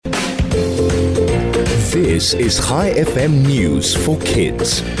This is ChaiFM News for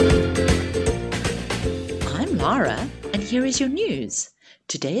Kids. I'm Lara, and here is your news.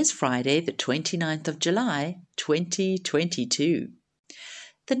 Today is Friday, the 29th of July, 2022.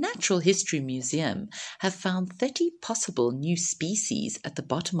 The Natural History Museum have found 30 possible new species at the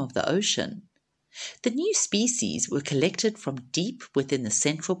bottom of the ocean. The new species were collected from deep within the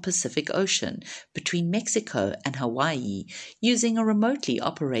central Pacific Ocean between Mexico and Hawaii using a remotely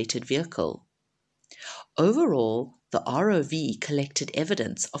operated vehicle. Overall, the ROV collected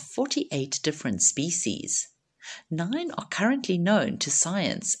evidence of 48 different species. 9 are currently known to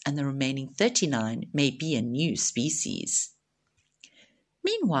science, and the remaining 39 may be a new species.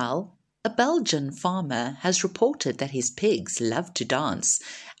 Meanwhile, a Belgian farmer has reported that his pigs love to dance,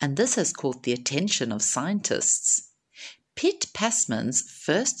 and this has caught the attention of scientists. Piet Pasmans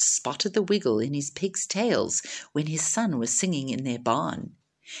first spotted the wiggle in his pigs' tails when his son was singing in their barn.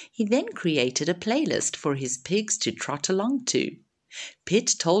 He then created a playlist for his pigs to trot along to.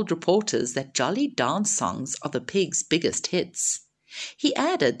 Piet told reporters that jolly dance songs are the pigs' biggest hits. He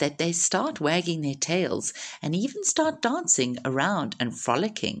added that they start wagging their tails and even start dancing around and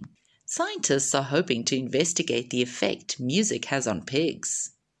frolicking. Scientists are hoping to investigate the effect music has on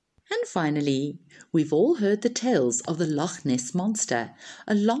pigs. And finally, we've all heard the tales of the Loch Ness Monster,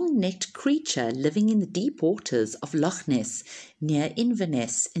 a long-necked creature living in the deep waters of Loch Ness near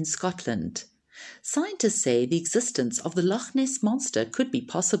Inverness in Scotland. Scientists say the existence of the Loch Ness Monster could be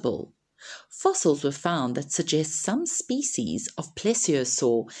possible. Fossils were found that suggest some species of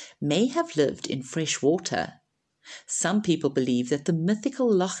plesiosaur may have lived in fresh water. Some people believe that the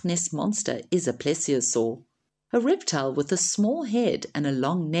mythical Loch Ness Monster is a plesiosaur, a reptile with a small head and a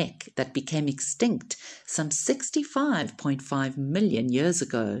long neck that became extinct some 65.5 million years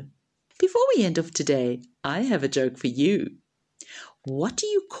ago. Before we end off today, I have a joke for you. What do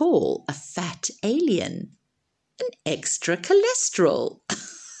you call a fat alien? An extra cholesterol.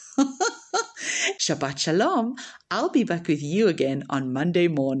 Shabbat Shalom. I'll be back with you again on Monday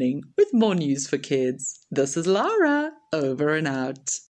morning with more news for kids. This is Lara, over and out.